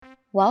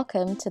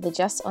Welcome to the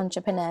Just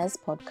Entrepreneurs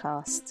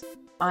podcast.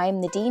 I'm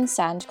Nadine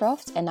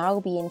Sandcroft and I will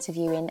be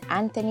interviewing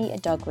Anthony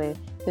Adogwu,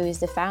 who is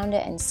the founder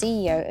and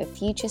CEO of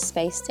Future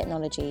Space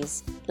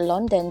Technologies,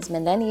 London's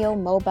millennial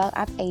mobile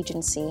app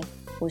agency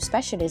with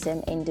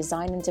specialism in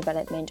design and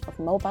development of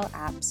mobile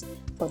apps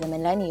for the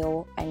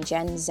millennial and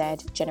Gen Z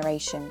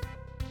generation.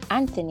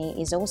 Anthony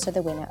is also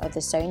the winner of the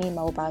Sony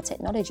Mobile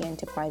Technology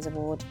Enterprise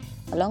Award,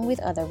 along with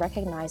other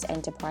recognised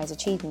enterprise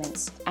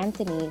achievements.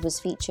 Anthony was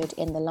featured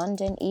in the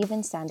London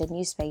Evening Standard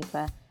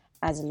newspaper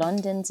as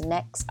London's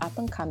next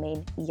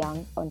up-and-coming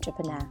young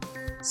entrepreneur.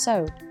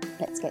 So,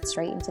 let's get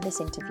straight into this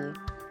interview.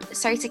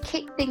 So to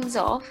kick things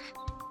off,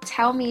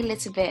 tell me a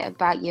little bit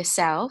about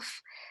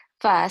yourself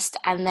first,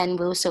 and then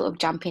we'll sort of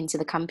jump into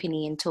the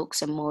company and talk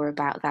some more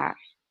about that.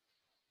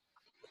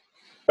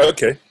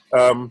 Okay,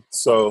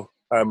 so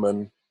I'm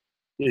an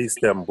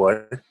East End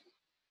boy,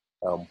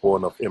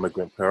 born of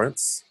immigrant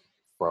parents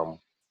from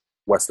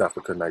West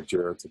Africa,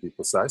 Nigeria to be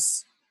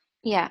precise.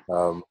 Yeah.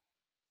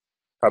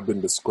 I've been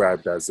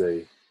described as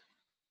a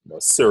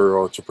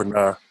serial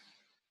entrepreneur,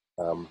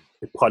 a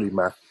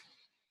polymath,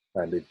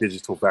 and a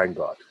digital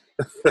vanguard.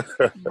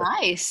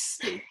 Nice.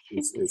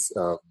 It's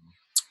how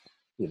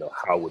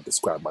I would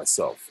describe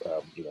myself.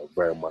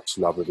 Very much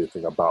love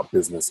everything about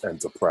business,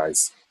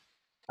 enterprise,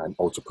 and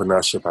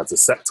entrepreneurship as a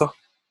sector.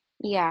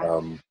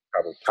 Yeah.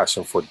 Have a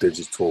passion for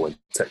digital and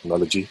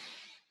technology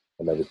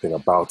and everything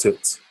about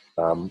it,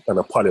 and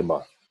a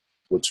polymath,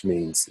 which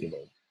means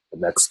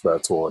an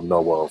expert or a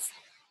knower of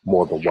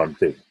more than one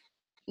thing.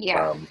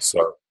 Yeah.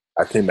 So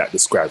I think that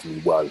describes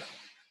me well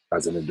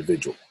as an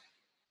individual.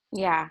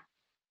 Yeah.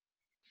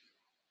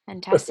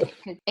 Fantastic.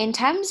 In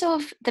terms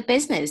of the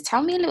business,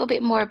 tell me a little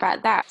bit more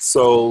about that.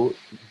 So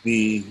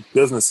the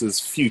business is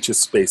Future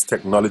Space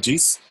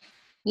Technologies.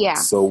 Yeah.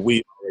 So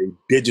we are a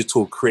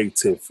digital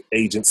creative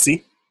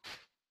agency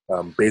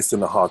based in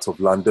the heart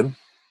of London,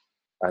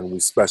 and we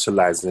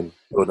specialize in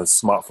building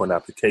smartphone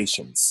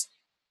applications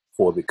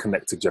for the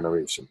connected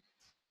generation.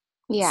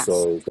 Yes.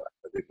 So that's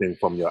everything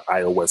from your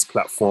iOS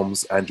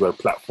platforms, Android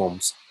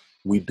platforms.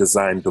 We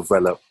design,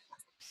 develop,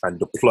 and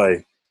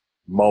deploy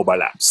mobile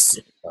apps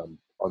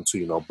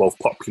onto both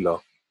popular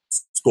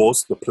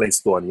stores, the Play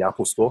Store and the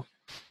Apple Store.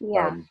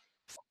 Yeah.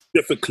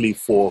 Specifically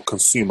for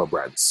consumer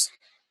brands,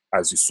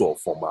 as you saw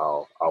from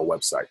our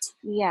website.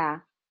 Yeah.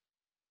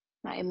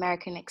 Like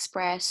American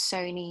Express,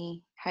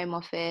 Sony, Home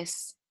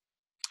Office.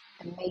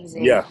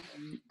 Amazing. Yeah,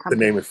 to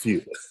name a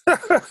few.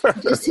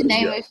 Just to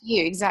name a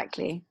few,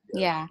 exactly.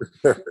 Yeah.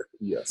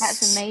 Yes.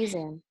 That's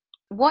amazing.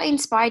 What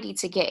inspired you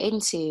to get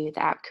into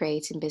the app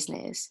creating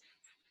business?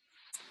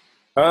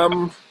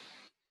 I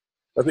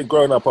think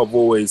growing up, I've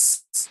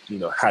always,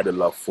 had a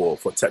love for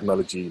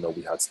technology.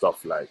 We had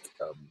stuff like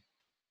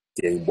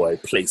Game Boy,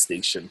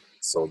 PlayStation.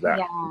 So that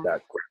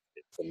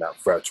graphics and that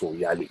virtual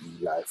reality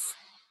life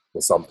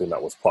was something that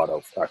was part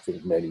of, I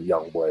think, many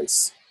young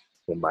boys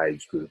in my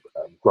age group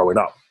growing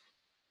up.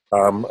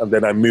 And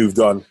then I moved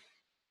on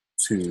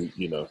to,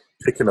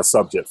 picking a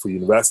subject for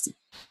university.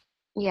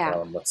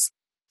 Yeah. A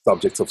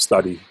subject of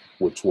study,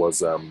 which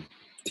was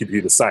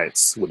computer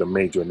science with a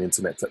major in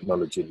internet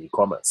technology and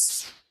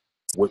e-commerce,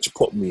 which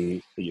put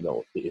me,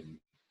 in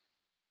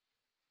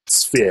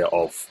sphere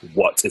of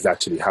what is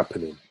actually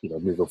happening,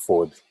 moving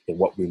forward in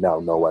what we now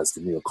know as the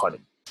new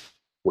economy,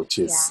 which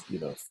is,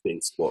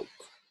 Facebook,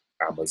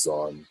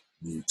 Amazon,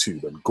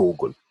 YouTube, and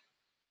Google.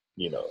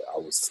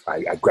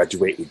 I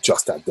graduated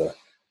just at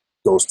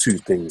those two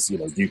things,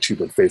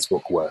 YouTube and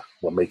Facebook were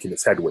making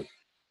its headway.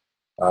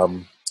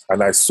 And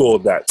I saw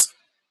that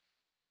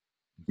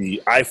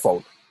the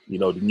iPhone, the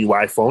new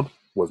iPhone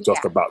was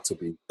just about to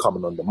be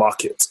coming on the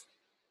market.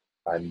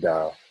 And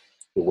it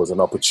was an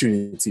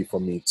opportunity for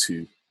me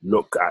to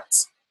look at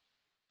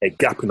a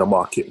gap in the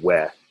market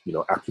where,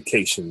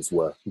 applications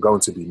were going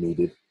to be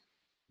needed.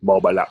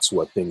 Mobile apps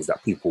were things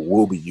that people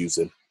will be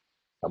using.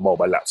 And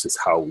mobile apps is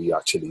how we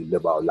actually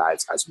live our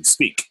lives as we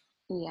speak.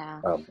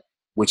 Yeah.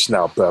 Which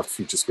now birthed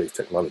Future Space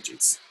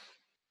Technologies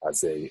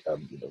as a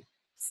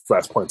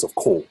first point of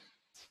call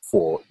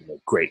for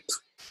great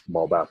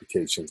mobile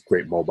applications,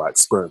 great mobile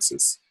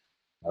experiences,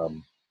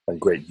 and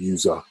great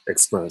user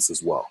experience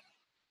as well.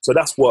 So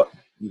that's what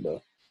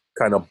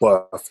kind of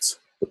birthed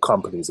the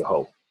company as a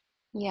whole.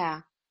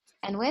 Yeah.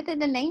 And where did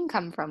the name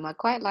come from? I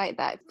quite like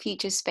that,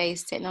 Future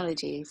Space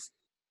Technologies.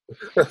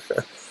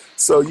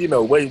 So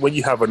when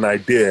you have an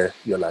idea,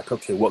 you're like,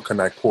 okay, what can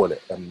I call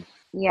it? And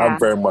I'm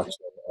very much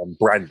on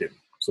branding.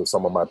 So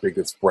some of my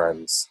biggest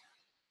brands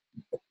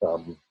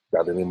that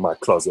are in my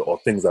closet or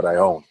things that I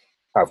own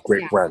have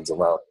great brands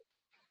around.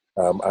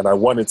 And I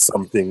wanted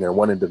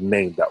the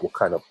name that will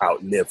kind of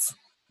outlive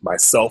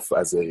myself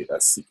as a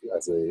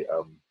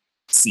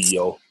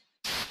CEO,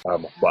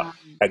 but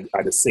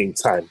at the same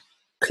time,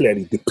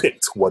 clearly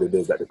depict what it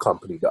is that the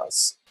company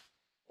does.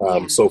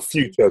 So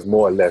Future is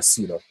more or less,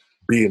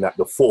 being at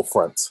the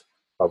forefront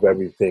of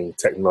everything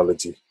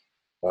technology,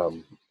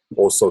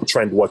 also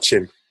trend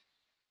watching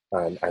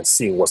and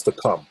seeing what's to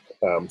come.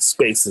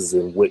 Spaces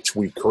in which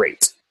we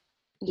create.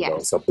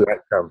 It's a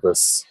blank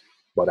canvas,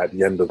 but at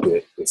the end of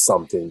it, it's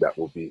something that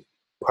will be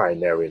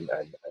pioneering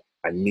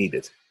and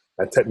needed.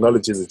 And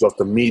technologies is just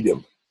a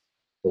medium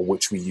in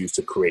which we use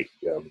to create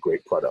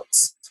great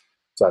products.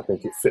 So I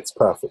think it fits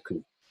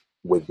perfectly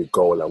with the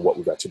goal and what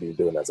we've actually been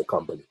doing as a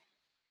company.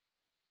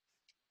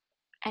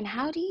 And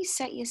how do you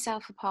set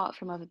yourself apart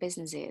from other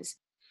businesses?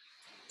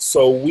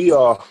 So we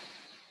are,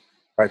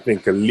 I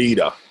think, a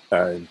leader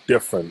and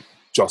different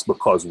just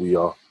because we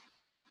are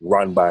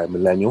run by a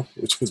millennial,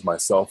 which is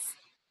myself.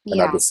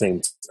 And at Yeah. the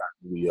same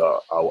time, we are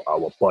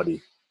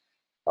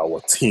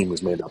our team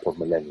is made up of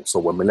millennials. So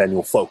we're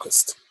millennial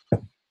focused.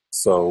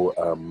 So,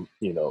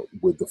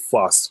 with the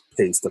fast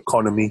paced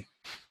economy,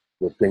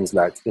 with things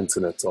like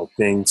Internet of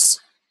Things,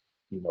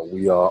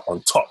 we are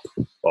on top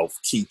of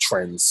key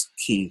trends,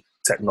 key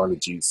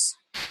technologies,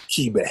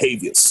 key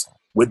behaviors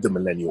with the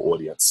millennial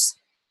audience.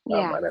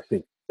 Yeah. And I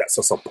think that's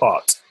us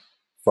apart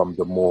from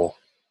the more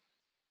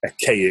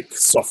archaic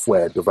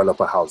software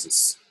developer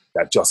houses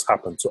that just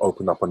happen to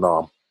open up an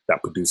arm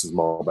that produces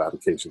mobile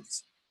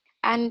applications.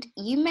 And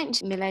you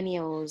mentioned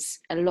millennials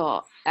a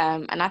lot,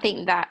 and I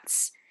think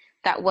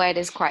that word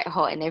is quite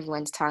hot in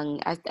everyone's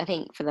tongue. I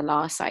think for the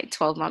last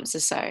 12 months or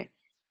so.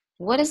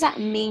 What does that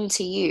mean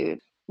to you?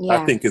 I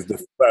Yeah, think is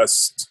the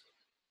first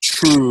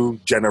true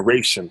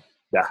generation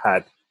that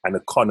had an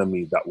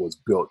economy that was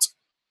built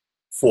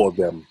for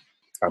them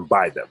and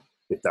by them,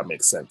 if that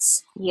makes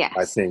sense. I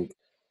yes, think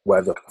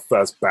we're the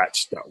first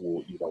batch that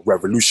will,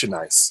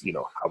 revolutionize,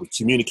 how we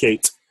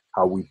communicate,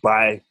 how we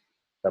buy,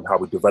 and how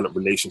we develop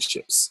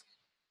relationships.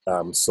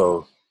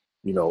 So,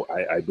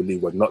 I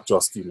believe we're not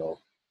just,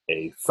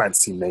 a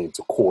fancy name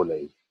to call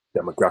a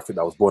demographic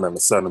that was born at a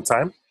certain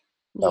time.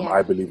 yeah,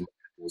 I believe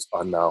millennials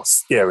are now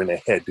steering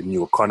ahead the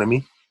new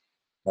economy.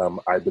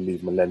 I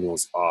believe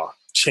millennials are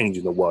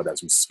changing the world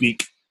as we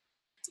speak.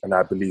 And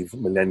I believe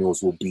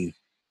millennials will be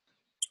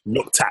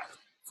looked at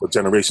for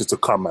generations to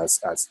come as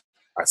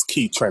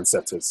key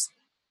trendsetters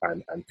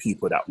and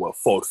people that were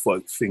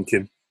forward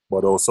thinking,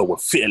 but also were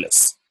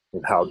fearless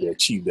in how they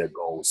achieved their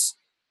goals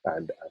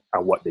and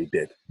what they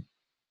did.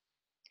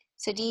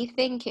 So do you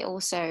think it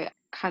also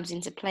comes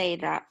into play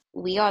that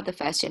we are the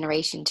first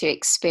generation to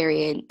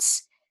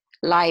experience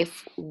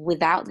life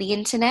without the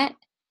internet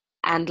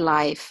and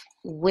life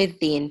with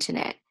the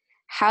internet?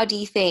 How do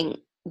you think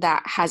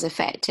that has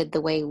affected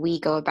the way we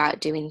go about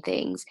doing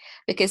things?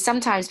 Because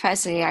sometimes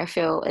personally I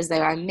feel as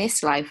though I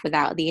miss life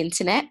without the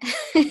internet.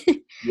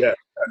 Yeah.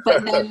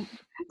 but then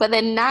but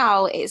then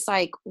now it's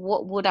like,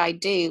 what would I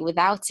do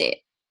without it?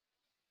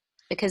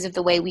 Because of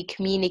the way we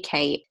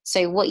communicate.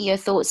 So what are your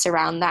thoughts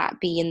around that,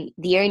 being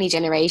the only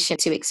generation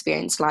to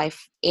experience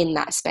life in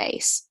that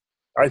space?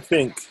 I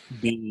think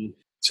the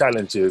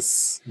challenge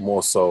is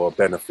more so a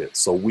benefit.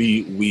 So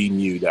we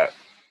knew that,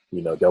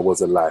 there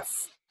was a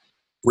life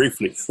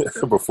briefly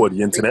before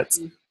the internet,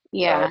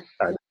 Yeah,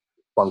 and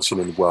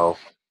functioning well.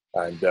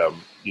 And,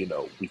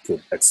 we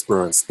could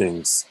experience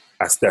things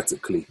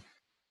aesthetically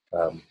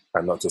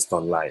and not just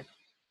online.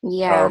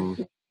 yeah, Um,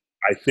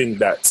 I think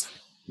that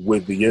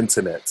with the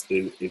internet,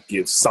 it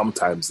gives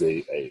sometimes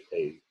a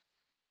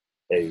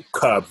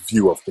curved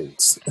view of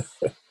things.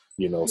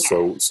 yeah,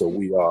 So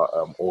we are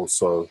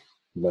also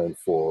known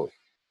for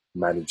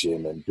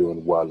managing and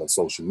doing well on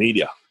social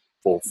media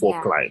for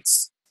yeah,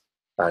 clients,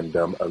 and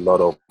a lot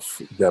of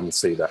them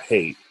say that,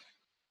 hey,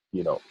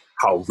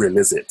 how real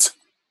is it?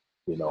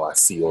 I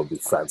see all the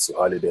fancy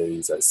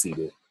holidays, I see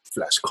the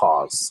flash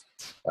cars,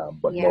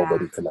 but yeah,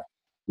 nobody can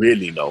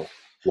really know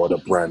what a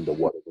brand or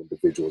what an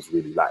individual is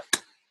really like.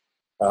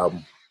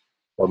 Um,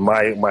 but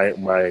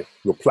my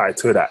reply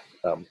to that,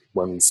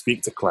 when we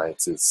speak to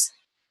clients, is,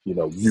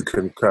 you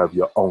can curve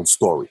your own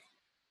story.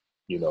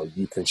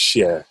 You can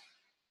share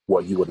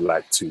what you would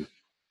like to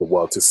the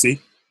world to see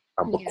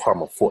and yeah,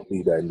 become a thought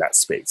leader in that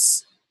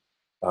space.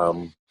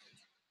 Um,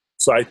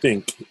 so I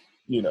think,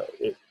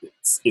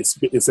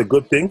 it's a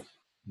good thing.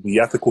 The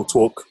ethical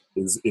talk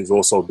is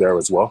also there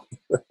as well.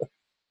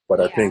 But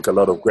I yeah. think a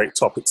lot of great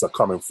topics are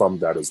coming from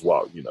that as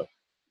well.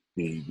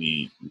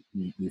 The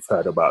you've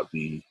heard about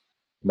the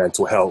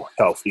mental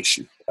health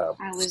issue, I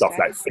was stuff going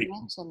like to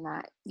mention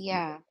that.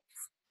 Yeah,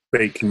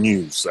 fake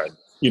news,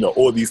 and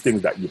all these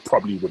things that you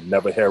probably would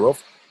never hear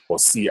of or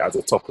see as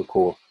a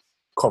topical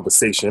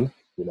conversation.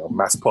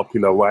 Mass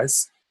popular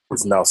wise,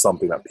 is now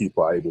something that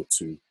people are able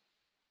to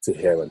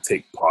hear and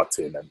take part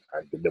in and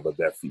deliver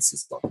their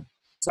thesis on.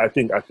 So I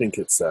think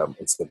it's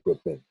a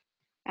good thing.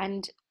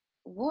 and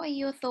what are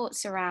your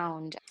thoughts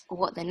around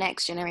what the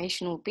next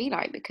generation will be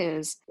like?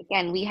 Because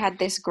again, we had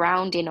this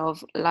grounding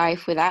of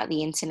life without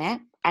the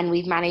internet, and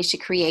we've managed to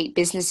create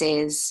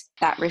businesses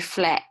that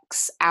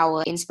reflects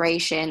our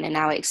inspiration and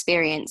our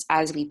experience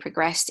as we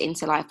progressed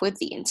into life with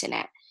the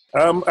internet.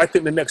 I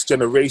think the next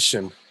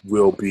generation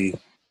will be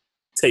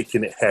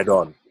taking it head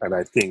on, and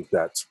I think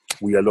that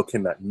we are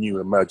looking at new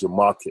emerging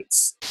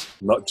markets,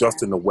 not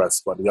just in the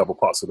West, but the other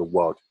parts of the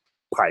world,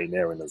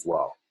 pioneering as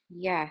well.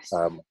 Yes.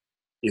 Um,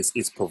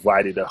 it's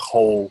provided a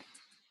whole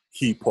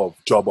heap of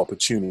job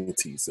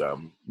opportunities,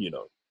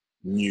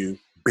 new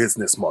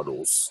business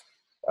models,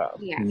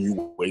 Yeah.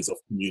 new ways of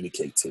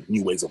communicating,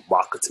 new ways of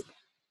marketing.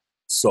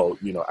 So,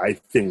 I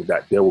think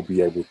that they will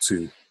be able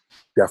to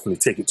definitely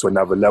take it to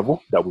another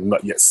level that we've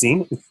not yet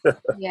seen.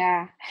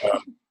 Yeah.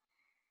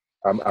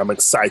 I'm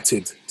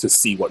excited to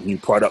see what new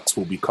products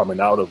will be coming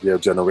out of their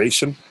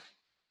generation.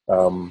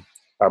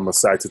 I'm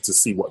excited to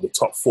see what the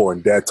top four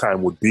in their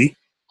time would be.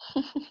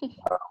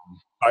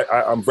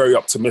 I'm very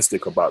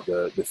optimistic about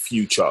the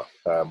future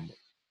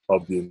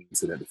of the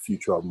internet, the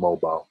future of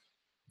mobile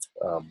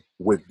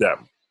with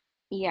them.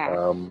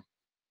 Yeah.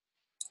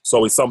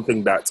 So it's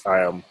something that I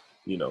am,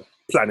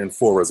 planning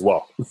for as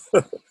well.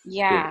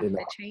 Yeah. in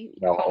Literally,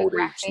 our old age,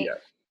 holographic yeah.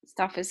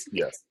 stuff is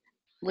Yes,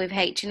 with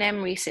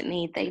H&M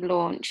recently. They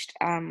launched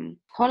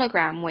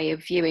hologram way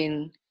of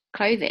viewing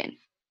clothing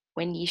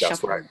when you that's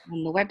shop right.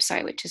 on the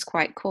website, which is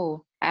quite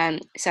cool.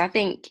 So I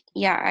think,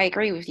 yeah, I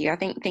agree with you. I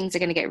think things are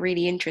going to get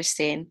really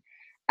interesting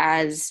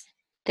as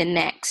the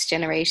next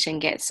generation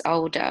gets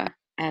older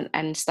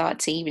and start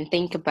to even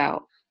think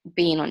about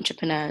being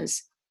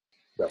entrepreneurs.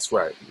 That's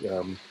right.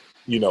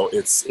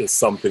 It's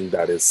something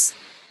that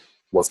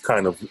was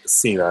kind of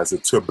seen as a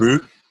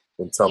taboo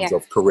in terms Yeah,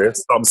 of career.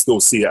 Some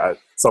still see it as,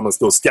 some are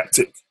still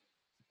skeptic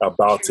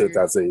about it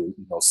true. as a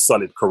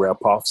solid career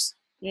paths.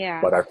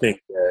 Yeah, But I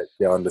think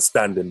they're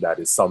understanding that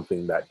is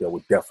something that they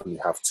would definitely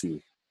have to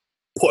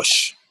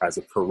push as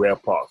a career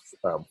path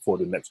for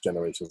the next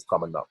generations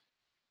coming up,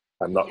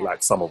 and not yeah,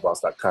 like some of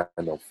us that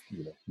kind of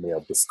may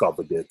have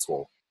discovered it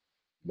or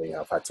may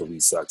have had to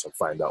research and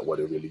find out what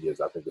it really is.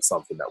 I think it's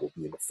something that will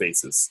be in the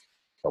faces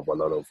of a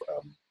lot of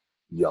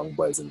young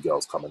boys and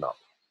girls coming up.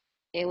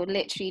 it would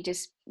literally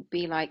just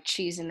be like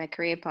choosing a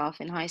career path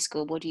in high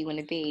school. What do you want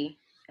to be?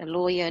 A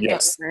lawyer, a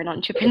Yes, doctor, an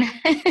entrepreneur?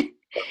 that's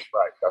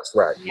right. That's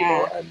right.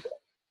 Yeah, And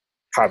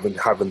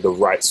having the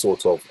right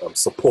sort of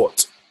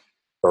support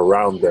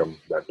around them,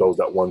 that those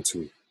that want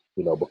to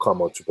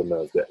become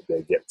entrepreneurs, that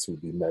they get to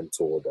be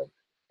mentored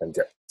and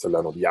get to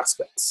learn all the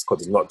aspects,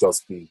 because it's not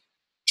just the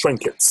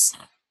trinkets of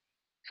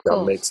that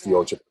course. makes the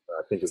entrepreneur.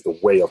 I think it's the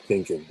way of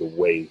thinking, the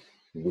way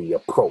we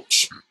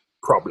approach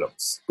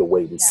problems, the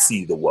way we Yeah,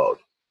 see the world,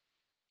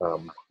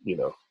 um, you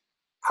know,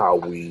 how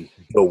we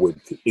deal with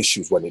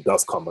issues when it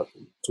does come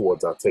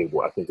towards our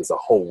table. I think it's a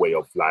whole way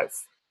of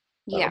life.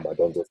 yeah, I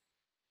don't just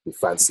the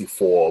fancy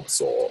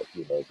Forbes or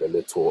the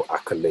little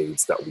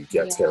accolades that we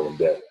get here yeah. and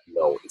there.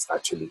 No, it's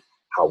actually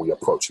how we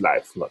approach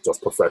life, not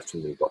just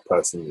professionally but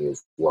personally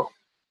as well.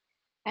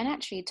 And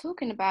actually,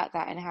 talking about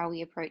that and how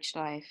we approach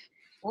life,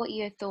 what are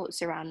your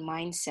thoughts around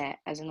mindset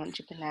as an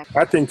entrepreneur?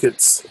 I think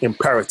it's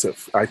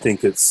imperative. I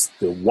think it's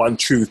the one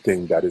true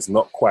thing that is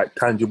not quite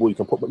tangible. You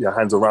can put your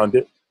hands around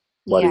it,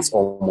 but Yeah, it's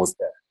almost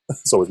there.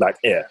 So it's like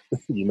air.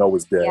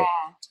 It's there.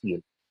 yeah.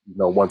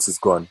 Once it's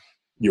gone,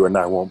 you and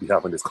I won't be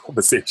having this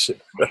conversation.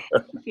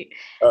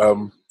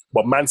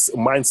 But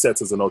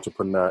mindset as an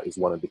entrepreneur is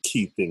one of the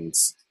key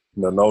things.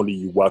 Not only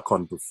you work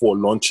on before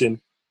launching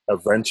a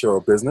venture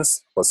or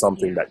business, but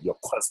something Yeah, that you're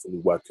constantly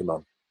working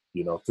on,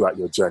 throughout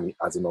your journey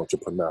as an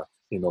entrepreneur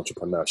in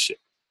entrepreneurship.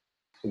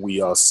 We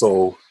are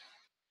so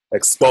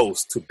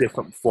exposed to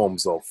different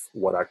forms of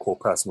what I call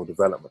personal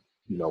development.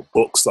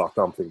 Books are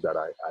something that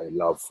I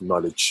love,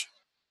 knowledge,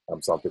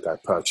 something I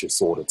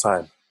purchase all the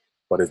time.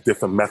 But there's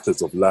different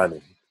methods of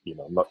learning,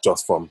 not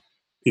just from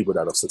people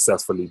that have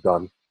successfully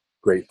done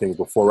great things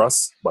before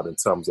us, but in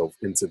terms of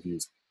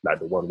interviews like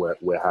the one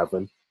we're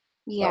having,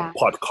 yeah,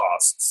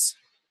 podcasts,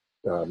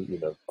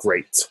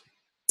 great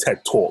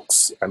TED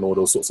Talks, and all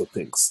those sorts of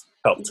things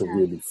help to yeah.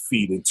 really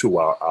feed into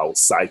our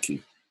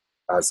psyche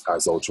as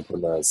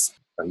entrepreneurs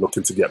and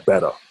looking to get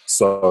better.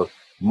 So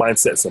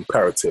mindset is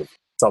imperative,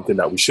 something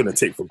that we shouldn't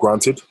take for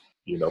granted.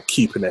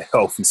 Keeping a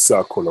healthy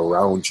circle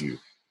around you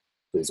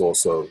is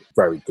also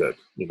very good.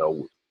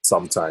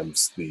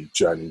 Sometimes the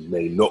journey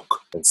may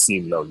look and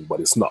seem lonely, but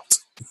it's not.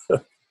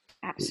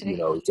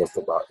 Absolutely.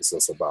 It's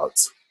just about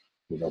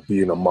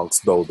being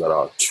amongst those that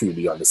are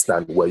truly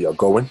understand where you're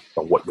going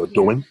and what you're Yeah,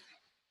 doing,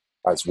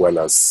 as well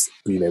as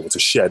being able to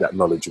share that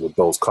knowledge with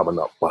those coming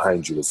up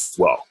behind you as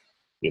well.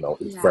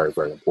 Is yeah. very,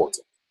 very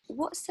important.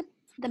 What's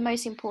the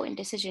most important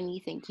decision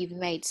you think you've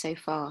made so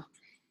far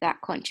that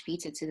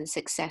contributed to the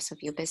success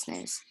of your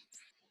business?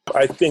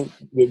 I think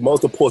the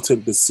most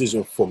important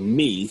decision for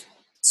me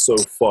so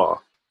far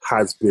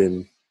has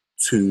been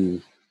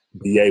to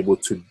be able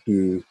to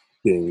do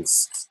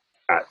things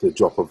at the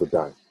drop of a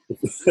dime.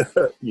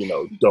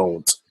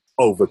 Don't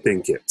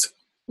overthink it.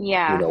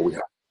 Yeah, We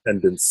have a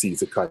tendency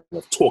to kind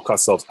of talk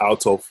ourselves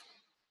out of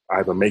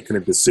either making a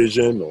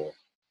decision or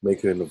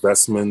making an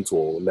investment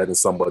or letting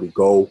somebody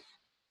go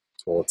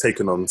or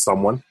taking on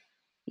someone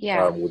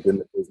yeah, within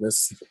the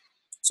business.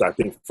 So I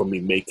think for me,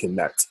 making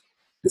that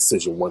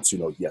decision once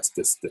yes,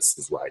 this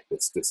is right,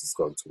 this is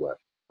going to work,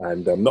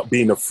 and not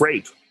being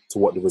afraid to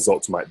what the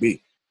results might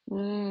be.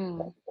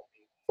 mm,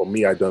 For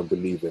me, I don't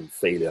believe in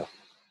failure.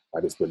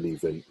 I just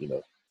believe in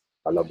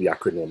I love the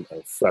acronym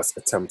first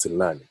attempt in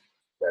learning.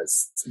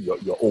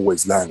 You're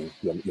always learning.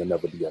 You're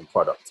never the end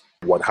product.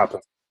 What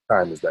happens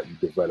over time is that you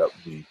develop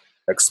the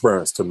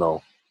experience to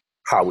know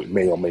how it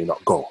may or may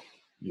not go.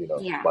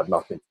 yeah, But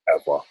nothing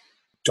ever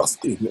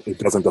it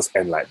doesn't just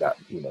end like that.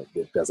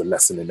 There's a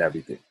lesson in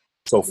everything.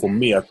 So for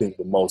me, I think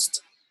the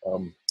most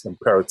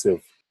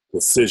imperative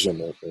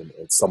decision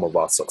in some of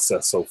our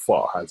success so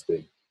far has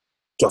been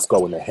just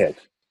going ahead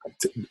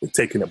and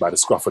taking it by the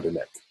scruff of the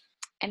neck.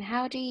 And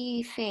how do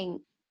you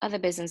think other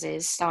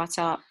businesses,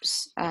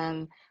 startups,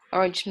 or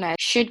entrepreneurs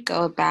should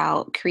go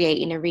about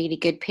creating a really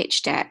good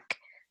pitch deck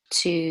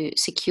to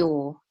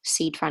secure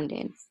seed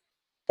funding?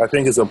 I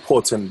think it's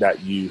important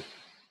that you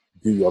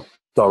do your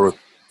thorough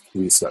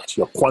research,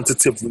 your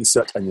quantitative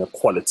research and your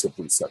qualitative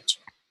research.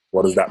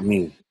 What does that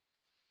mean?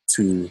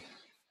 To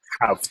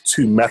have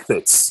two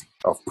methods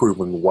of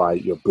proving why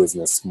your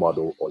business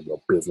model or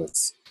your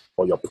business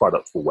or your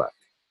product will work.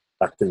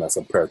 I think that's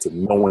imperative,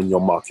 knowing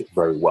your market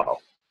very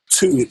well.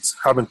 Two, it's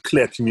having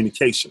clear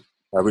communication.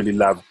 I really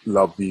love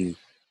the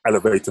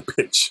elevator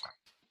pitch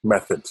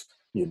method.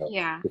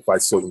 If I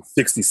saw in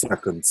 60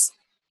 seconds,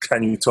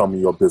 can you tell me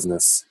your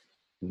business?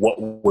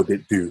 What would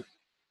it do?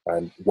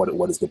 And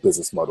what is the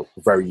business model?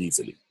 Very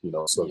easily,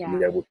 so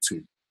be able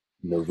to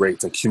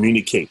narrate and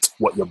communicate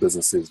what your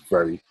business is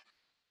very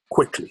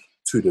quickly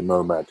to the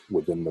nomad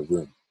within the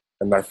room.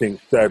 And I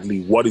think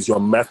thirdly, what is your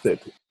method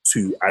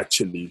to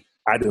actually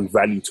adding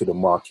value to the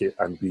market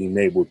and being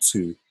able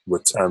to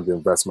return the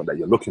investment that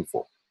you're looking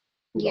for?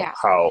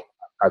 How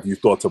have you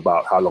thought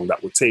about how long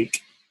that would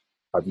take?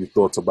 Have you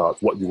thought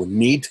about what you would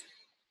need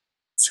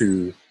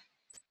to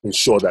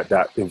ensure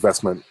that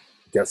investor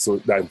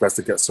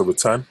gets a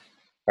return?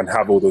 And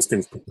have all those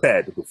things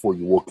prepared before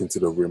you walk into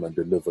the room and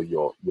deliver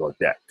your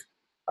deck.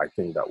 I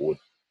think that would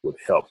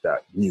help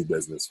that new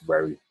business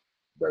very,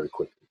 very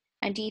quickly.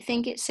 And do you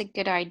think it's a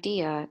good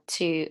idea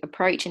to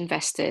approach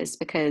investors?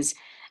 Because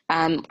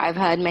I've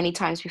heard many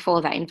times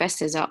before that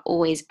investors are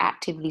always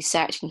actively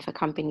searching for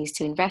companies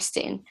to invest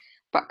in,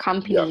 but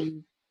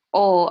companies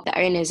or the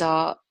owners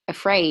are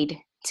afraid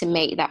to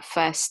make that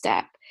first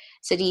step.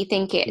 So do you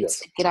think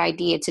it's a good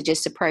idea to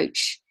just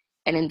approach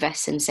an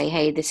investor and say,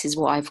 hey, this is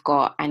what I've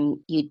got and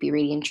you'd be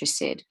really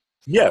interested?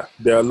 Yeah,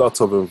 there are lots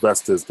of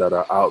investors that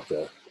are out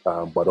there,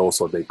 but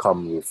also they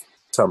come with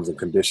terms and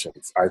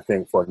conditions. I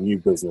think for a new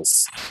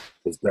business,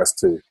 it's best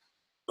to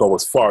go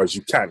as far as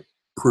you can,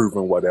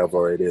 proving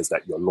whatever it is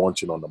that you're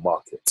launching on the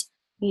market.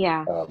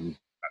 That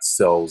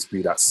sales,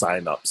 be that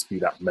sign-ups, be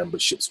that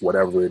memberships,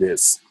 whatever it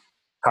is,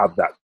 have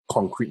that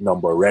concrete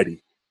number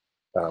ready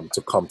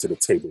to come to the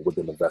table with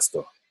an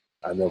investor.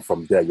 And then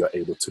from there, you're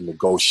able to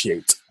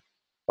negotiate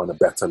on a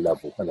better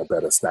level and a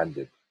better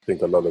standard. I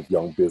think a lot of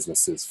young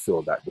businesses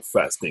feel that the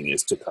first thing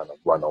is to kind of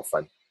run off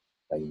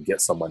and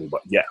get some money.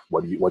 But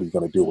what are you going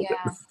to do with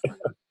it?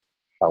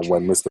 And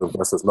when Mr.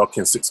 Investor's knock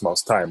in 6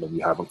 months' time and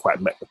you haven't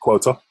quite met the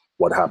quota,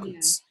 what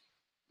happens?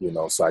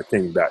 So I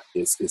think that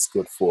it's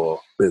good for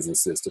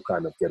businesses to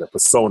kind of get a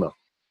persona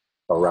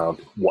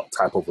around what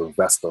type of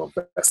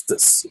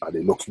investors are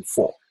they looking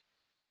for?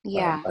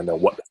 And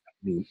then what does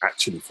that mean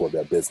actually for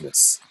their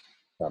business?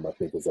 I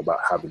think it's about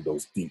having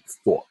those deep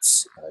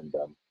thoughts and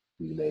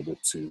being able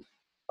to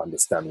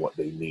understand what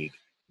they need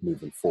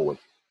moving forward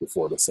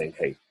before they're saying,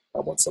 hey,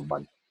 I want some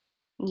money.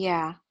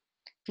 Yeah,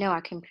 no,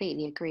 I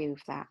completely agree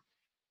with that.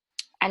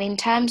 And in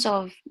terms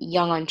of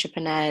young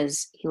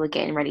entrepreneurs who are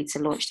getting ready to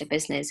launch their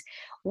business,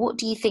 what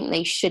do you think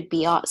they should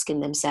be asking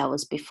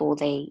themselves before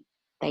they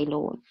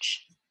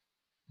launch?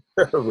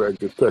 Very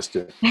good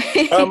question.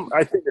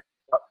 I think,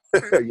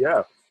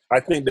 I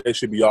think they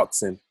should be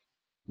asking,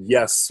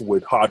 yes,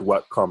 with hard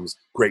work comes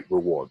great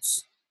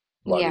rewards.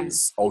 But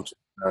is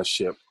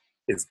entrepreneurship,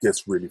 is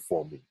this really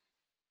for me?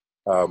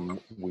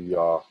 We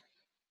are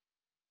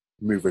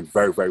moving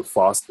very, very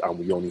fast, and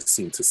we only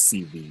seem to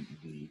see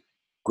the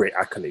great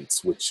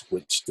accolades,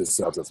 which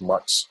deserves as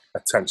much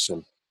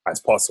attention as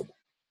possible.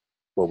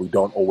 But we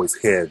don't always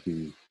hear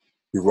the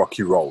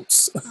rocky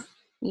roads.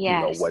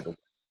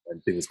 When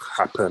things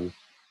happen,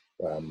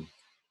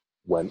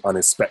 when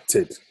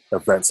unexpected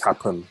events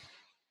happen,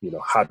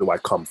 how do I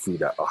come through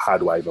that, or how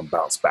do I even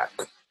bounce back?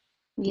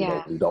 We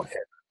don't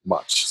hear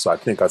much. So I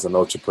think as an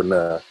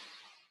entrepreneur,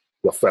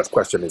 your first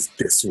question is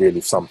this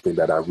really something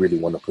that I really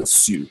want to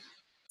pursue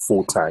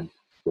full time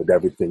with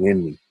everything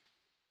in me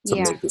to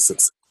make this a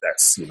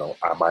success?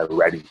 Am I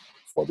ready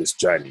for this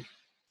journey?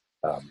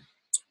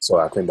 So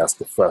I think that's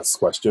the first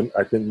question.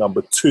 I think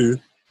number two,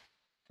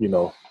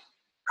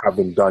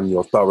 having done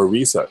your thorough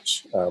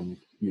research,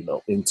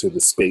 into the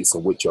space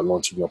in which you're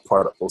launching your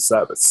product or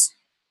service,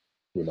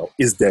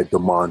 is there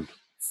demand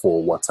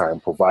for what I'm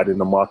providing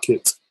the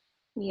market?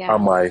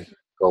 Am I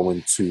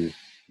going to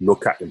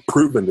look at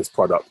improving this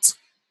product,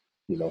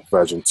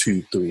 version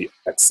 2, 3,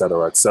 et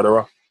cetera, et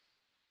cetera?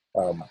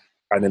 And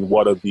then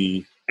what are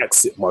the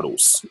exit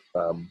models?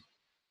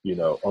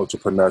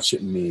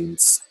 Entrepreneurship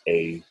means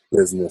a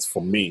business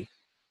for me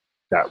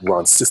that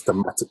runs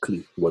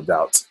systematically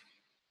without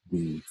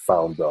the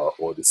founder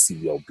or the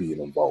CEO being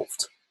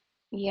involved.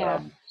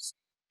 It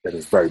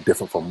is very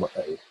different from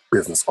a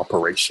business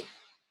operation,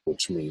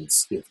 which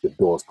means if the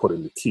door is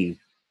putting the key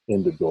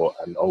in the door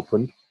and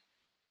opened,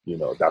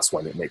 that's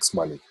when it makes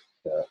money,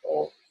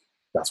 or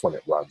that's when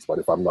it runs. But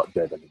if I'm not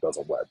there, then it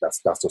doesn't work.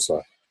 That's just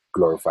a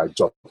glorified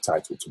job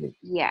title to me.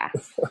 Yeah,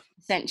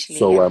 Essentially,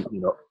 So,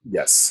 yeah.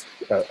 yes,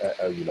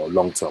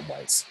 long-term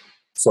wise.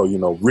 So,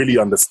 really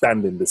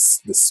understanding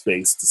this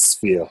space, the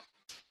sphere,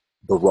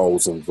 the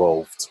roles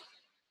involved,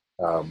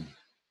 um,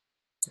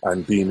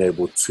 and being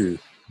able to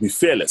be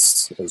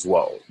fearless as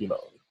well.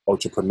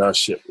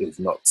 Entrepreneurship is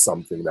not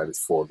something that is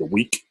for the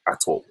weak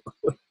at all.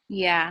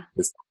 Yeah.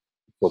 It's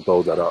for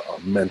those that are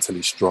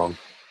mentally strong.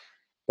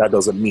 That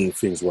doesn't mean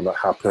things will not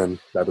happen.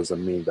 That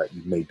doesn't mean that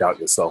you may doubt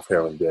yourself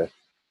here and there,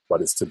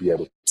 but it's to be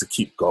able to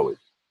keep going.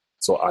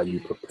 So are you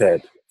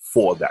prepared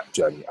for that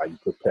journey? Are you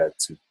prepared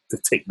to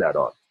take that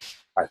on?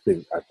 I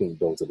think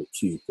those are the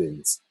key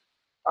things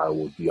I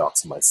would be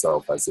asking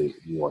myself as a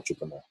new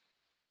entrepreneur.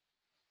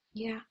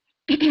 Yeah.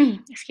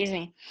 Excuse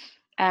me.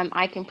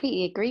 I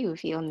completely agree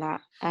with you on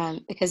that,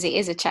 because it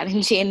is a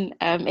challenging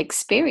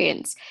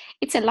experience.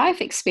 It's a life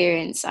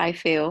experience, I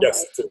feel,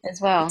 Yes, it is.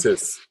 as well. It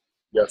is.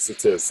 Yes,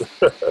 it is.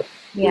 It's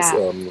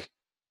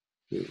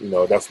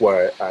Yeah. that's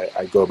why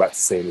I go back to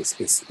saying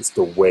it's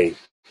the way.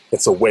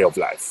 It's a way of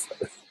life.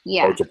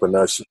 Yeah.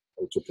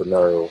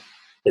 Entrepreneurial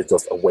is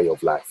just a way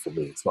of life for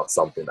me. It's not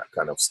something that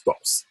kind of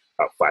stops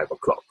at 5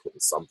 o'clock.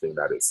 It's something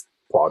that is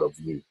part of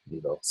you.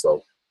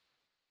 So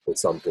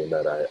it's something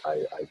that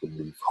I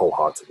believe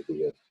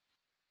wholeheartedly in.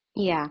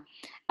 Yeah.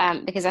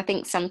 Because I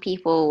think some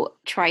people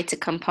try to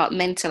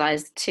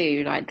compartmentalize the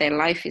two, like their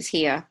life is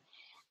here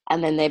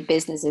and then their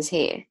business is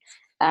here.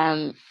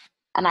 Um,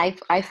 and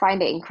I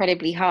find it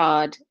incredibly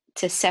hard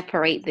to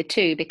separate the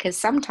two because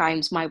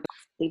sometimes my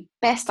the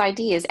best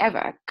ideas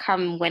ever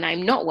come when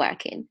I'm not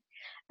working.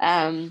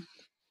 Um,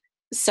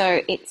 so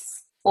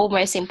it's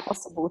almost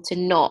impossible to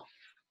not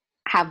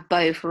have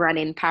both run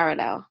in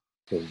parallel.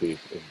 Indeed,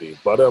 indeed.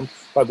 But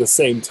at the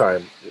same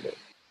time,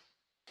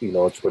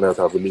 entrepreneurs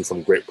have released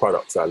some great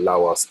products that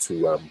allow us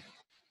to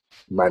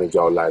manage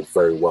our lives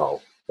very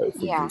well if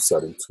we Yeah. use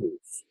certain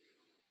tools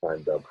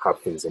and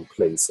have things in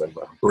place and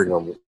bring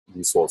on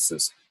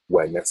resources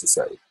where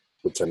necessary,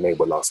 which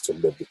enable us to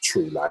live the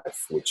true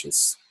life, which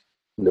is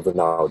living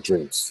our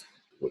dreams,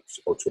 which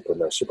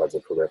entrepreneurship as a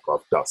career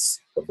path does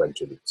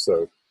eventually.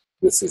 So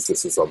this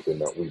is something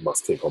that we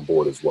must take on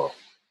board as well,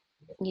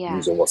 Yeah,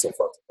 using what's in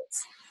front of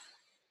us.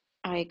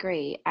 I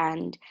agree.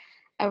 And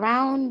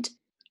around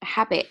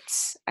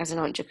habits as an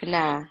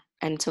entrepreneur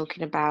and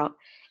talking about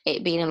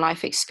it being a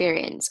life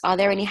experience, are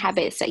there any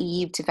habits that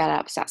you've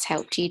developed that's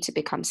helped you to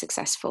become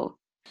successful?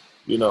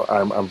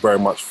 I'm very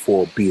much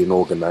for being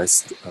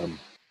organized.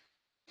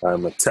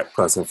 I'm a tech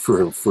person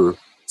through and through,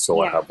 so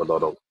I Yeah. have a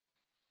lot of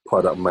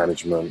product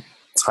management,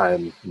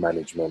 time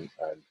management,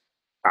 and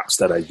apps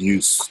that I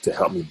use to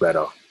help me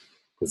better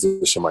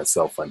position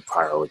myself and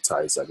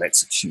prioritize and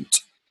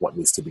execute what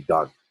needs to be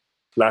done.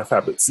 Life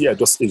habits, yeah,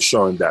 just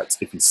ensuring that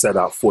if you set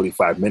out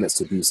 45 minutes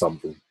to do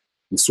something,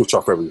 you switch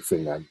off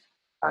everything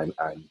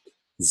and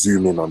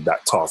zoom in on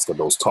that task or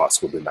those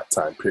tasks within that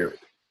time period.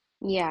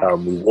 Yeah.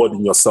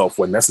 Rewarding yourself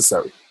when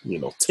necessary,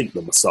 take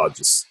the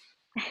massages,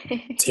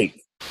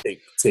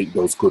 take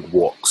those good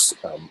walks,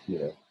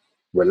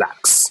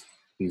 relax.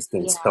 These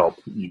things Yeah. help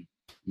you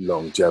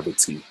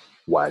longevity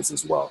wise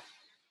as well.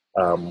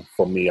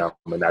 For me, I'm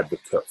an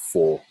advocate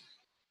for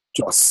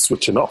just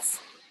switching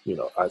off.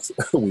 As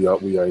we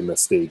are in a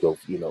stage of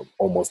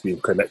almost being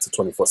connected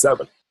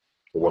 24/7.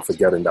 But we're That's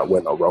forgetting that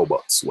we're not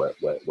robots. We're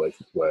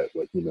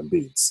human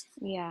beings.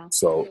 yeah.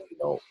 So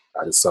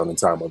at a certain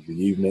time of the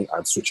evening,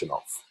 I'm switching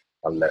off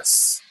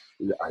unless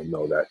I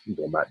know that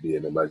there might be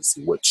an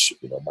emergency, which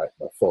my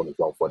phone is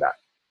on for that.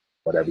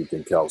 But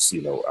everything else,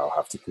 I'll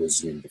have to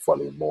resume the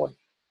following morning,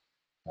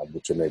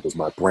 which enables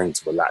my brain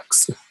to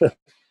relax, to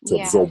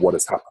Yeah. absorb what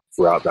has happened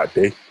throughout that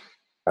day,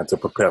 and to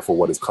prepare for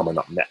what is coming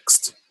up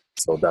next.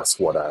 So that's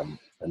what I'm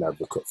an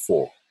advocate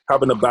for.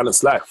 Having a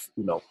balanced life,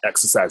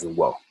 exercising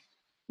well,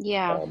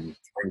 Yeah.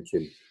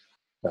 drinking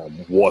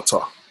water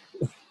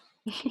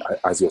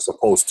as you're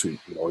supposed to,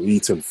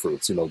 eating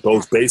fruits,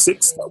 those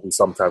basics Absolutely. that we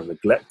sometimes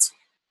neglect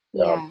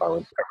Yeah. are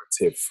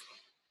imperative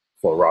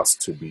for us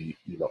to be,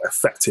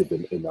 effective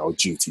in our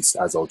duties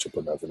as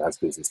entrepreneurs and as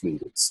business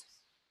leaders.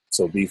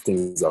 So these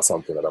things are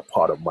something that are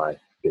part of my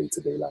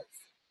day-to-day life.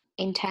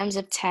 In terms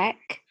of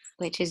tech,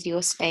 which is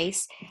your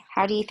space,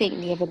 how do you think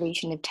the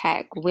evolution of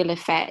tech will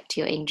affect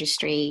your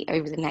industry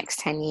over the next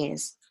 10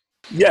 years?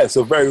 Yeah, it's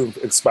a very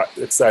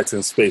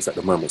exciting space at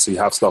the moment. So you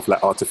have stuff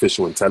like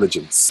artificial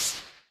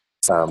intelligence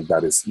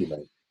that is,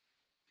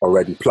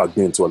 already plugged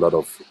into a lot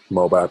of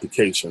mobile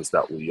applications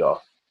that we are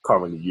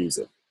currently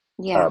using.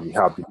 Yeah. You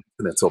have the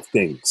Internet of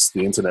Things.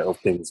 The Internet of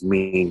Things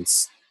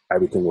means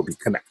everything will be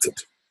connected.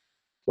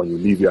 When you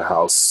leave your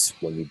house,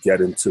 when you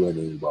get into an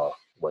Uber,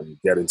 when you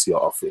get into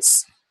your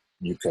office,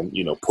 you can,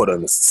 put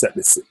on set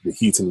the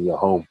heating in your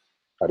home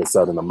at a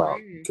certain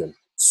amount. You Mm. can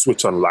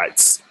switch on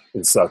lights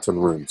in certain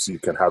rooms. You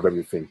can have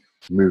everything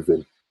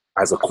moving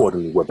as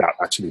accordingly without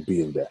actually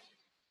being there.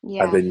 And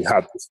Yeah. then you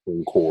have this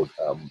thing called,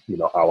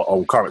 our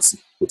own currency,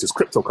 which is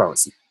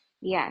cryptocurrency.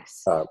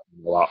 Yes.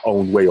 Our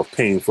own way of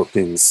paying for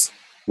things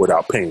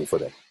without paying for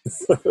them.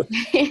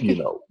 you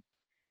know, I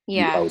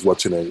Yeah. was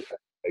watching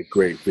a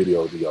great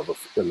video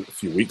a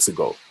few weeks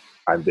ago,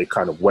 and they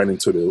kind of went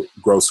into the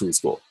grocery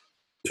store.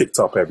 picked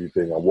up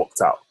everything and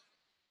walked out.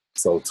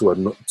 So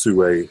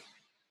to a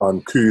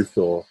uncouth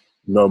or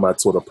nomad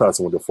sort of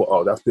person would have thought,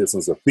 oh, that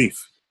person's a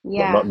thief. But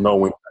Yeah. not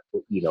knowing,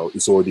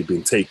 it's already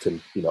been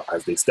taken,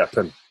 as they step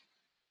in.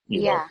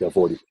 They've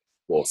already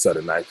bought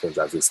certain items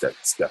as they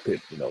step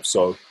in,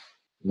 So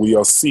we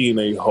are seeing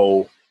a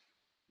whole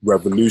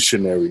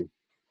revolutionary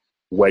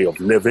way of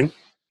living.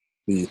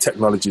 The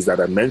technologies that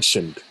I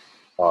mentioned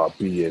are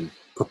being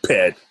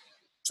prepared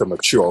to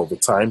mature over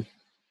time.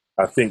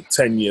 I think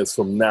 10 years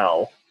from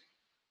now,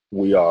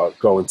 we are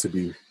going to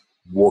be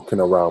walking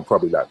around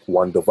probably like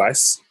one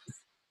device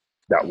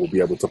that will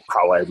be able to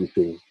power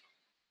everything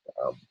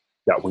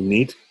that we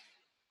need.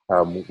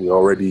 We're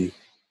already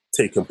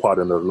taking part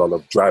in a lot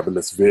of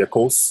driverless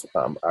vehicles.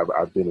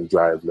 I've been in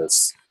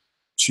driverless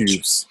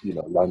tubes.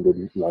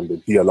 London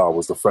DLR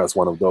was the first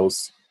one of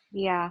those.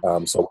 Yeah.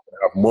 So we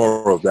have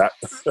more of that.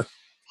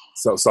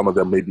 So some of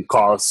them may be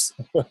cars.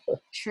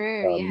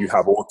 True. Yes. You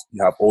have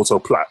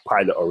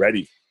autopilot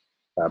already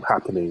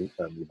happening,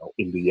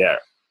 in the air.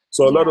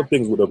 So a lot of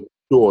things would have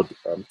matured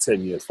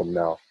 10 years from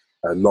now,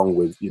 along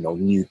with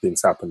new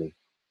things happening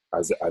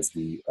as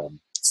the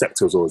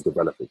sector is always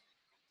developing.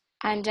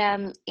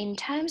 And in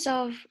terms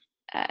of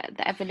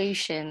the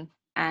evolution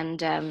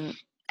and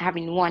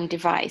having one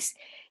device,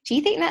 do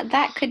you think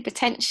that could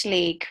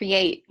potentially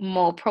create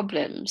more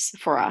problems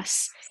for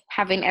us,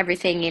 having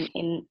everything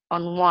in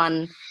on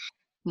one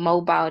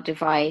mobile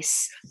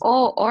device,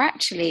 or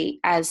actually,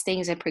 as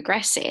things are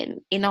progressing,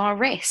 in our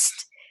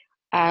wrist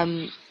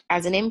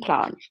as an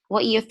implant?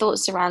 What are your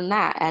thoughts around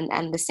that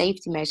and the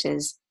safety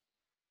measures?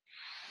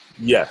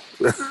 Yeah.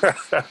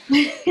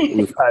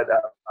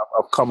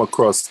 I've come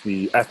across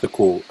the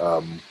ethical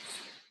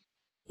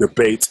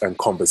debate and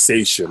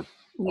conversation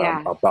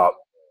about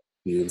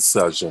the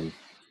insertion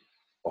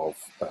of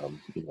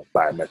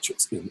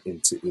biometrics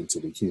into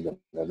the human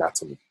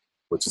anatomy,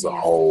 which is a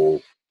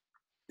whole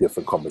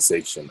different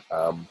conversation.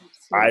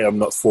 I am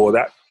not for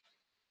that,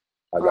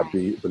 as I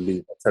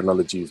believe that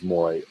technology is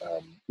more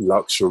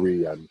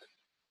luxury and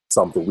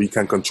something we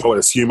can control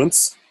as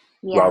humans,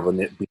 rather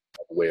than it being the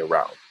other way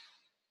around.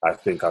 I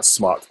think as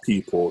smart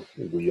people,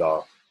 we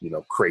are,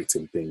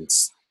 creating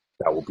things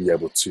that will be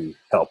able to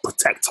help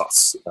protect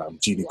us.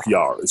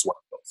 GDPR is one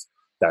of those.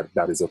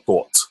 That is a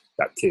thought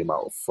that came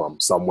out from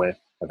somewhere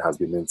and has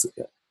been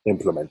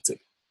implemented.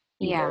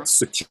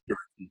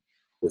 Security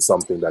is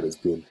something that has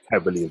been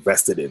heavily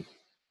invested in,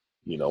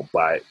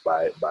 by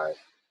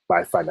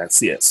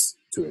financiers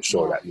to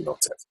ensure that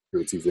tech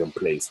security is in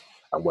place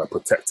and we're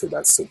protected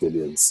as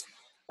civilians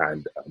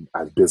and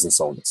as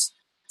business owners.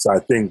 So I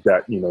think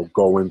that,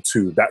 going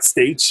to that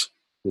stage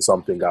is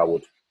something I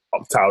would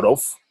opt out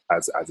of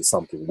as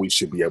something we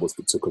should be able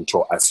to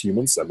control as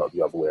humans and not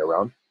the other way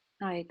around.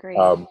 I agree.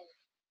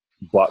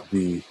 But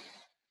the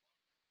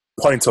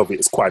point of it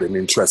is quite an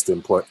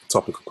interesting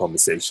topic of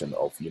conversation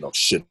of,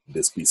 should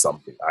this be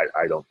something?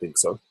 I don't think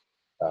so.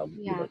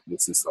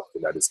 This is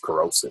something that is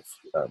corrosive.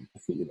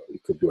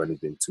 It could do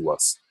anything to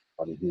us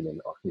on a human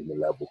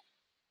level.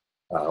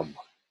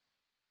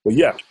 But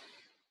yeah,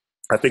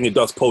 I think it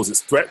does pose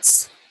its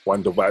threats,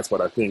 one device,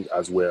 but I think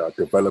as we're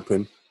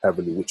developing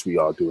heavily, which we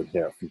are doing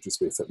here at Future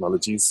Space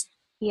Technologies,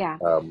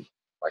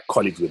 my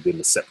colleagues within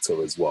the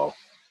sector as well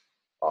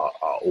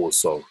are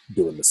also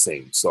doing the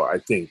same. So I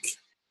think,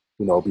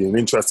 it'll be an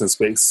interesting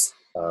space.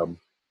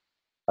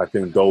 I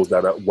think those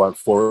that want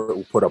for it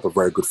will put up a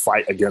very good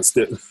fight against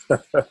it.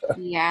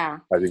 Yeah.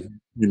 I think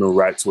human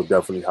rights will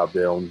definitely have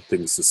their own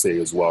things to say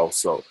as well.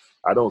 So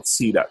I don't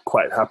see that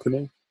quite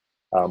happening.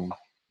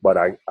 But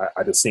I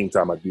at the same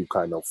time, I do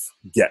kind of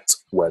get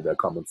where they're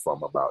coming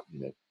from about,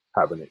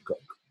 having it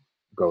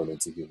going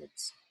into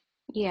humans.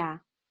 Yeah.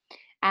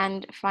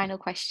 And final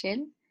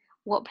question,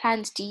 what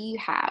plans do you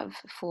have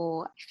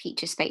for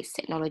Future Space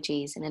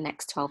Technologies in the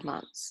next 12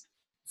 months?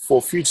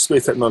 For Future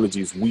Space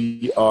Technologies,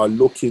 we are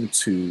looking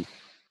to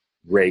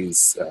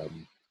raise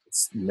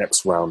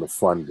next round of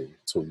funding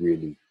to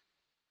really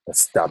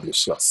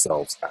establish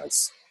ourselves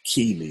as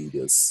key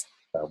leaders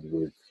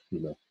with,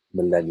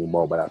 millennial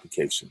mobile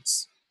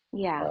applications.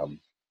 Yeah.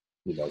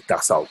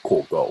 That's our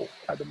core goal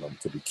at the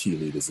moment, to be key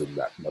leaders in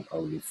that, not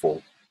only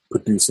for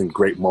producing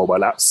great mobile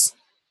apps,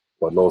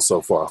 but also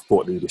for our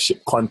thought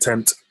leadership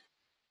content,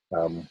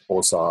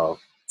 also our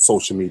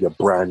social media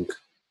brand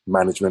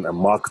management and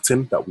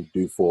marketing that we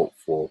do for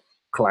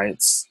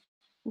clients.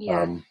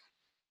 And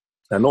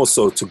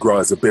also to grow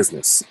as a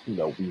business.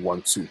 We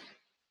want to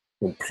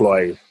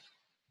employ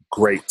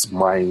great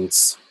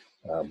minds,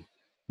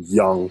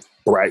 young,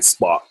 bright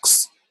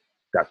sparks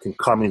that can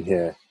come in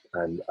here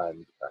and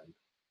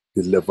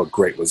deliver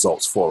great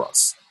results for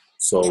us.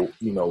 So,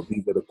 these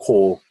are the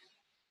core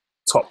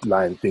top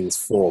line things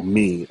for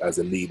me as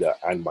a leader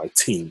and my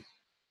team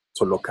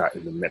to look at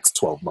in the next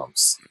 12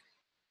 months.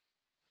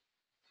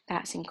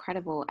 That's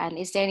incredible. And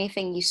is there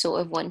anything you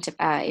sort of want to,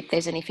 if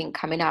there's anything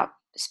coming up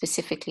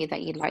specifically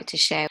that you'd like to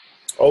share?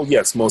 Oh,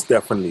 yes, most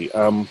definitely.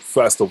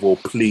 First of all,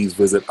 please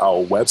visit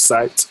our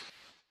website,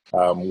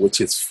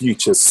 which is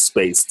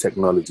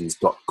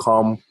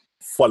futurespacetechnologies.com.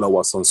 Follow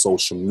us on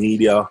social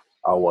media.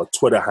 Our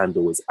Twitter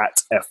handle is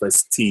at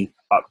FST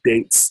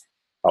Updates.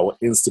 Our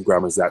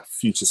Instagram is at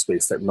Future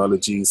Space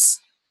Technologies.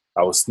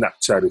 Our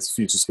Snapchat is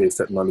Future Space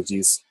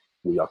Technologies.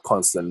 We are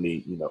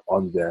constantly,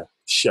 on there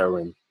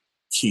sharing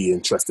key,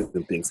 interesting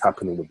things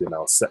happening within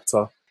our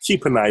sector.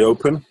 Keep an eye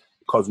open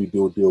because we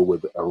do deal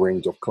with a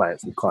range of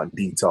clients. We can't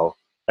detail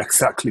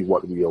exactly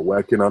what we are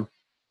working on,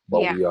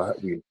 but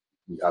we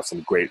have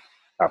some great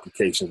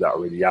applications that are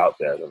already out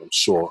there that I'm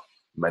sure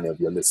many of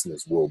your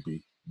listeners will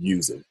be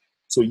using.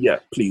 So yeah,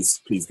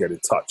 please get in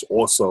touch.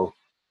 Also,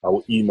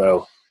 our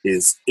email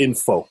is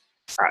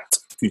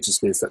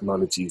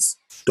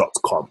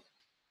info@futurespacetechnologies.com.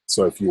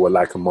 So if you would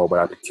like a mobile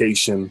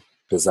application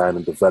designed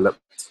and developed,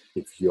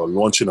 if you're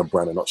launching a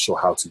brand and not sure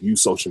how to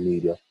use social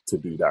media to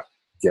do that,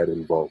 get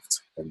involved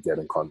and get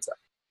in contact.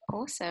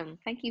 Awesome.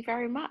 Thank you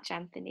very much,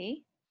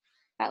 Anthony.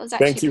 That was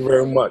Thank you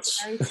very much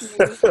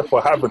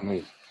for having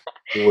me.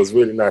 It was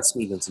really nice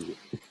speaking to you.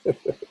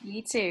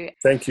 You too.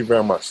 Thank you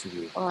very much to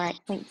you. All right,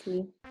 thank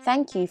you.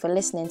 Thank you for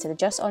listening to the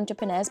Just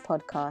Entrepreneurs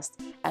podcast,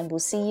 and we'll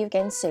see you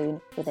again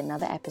soon with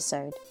another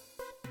episode.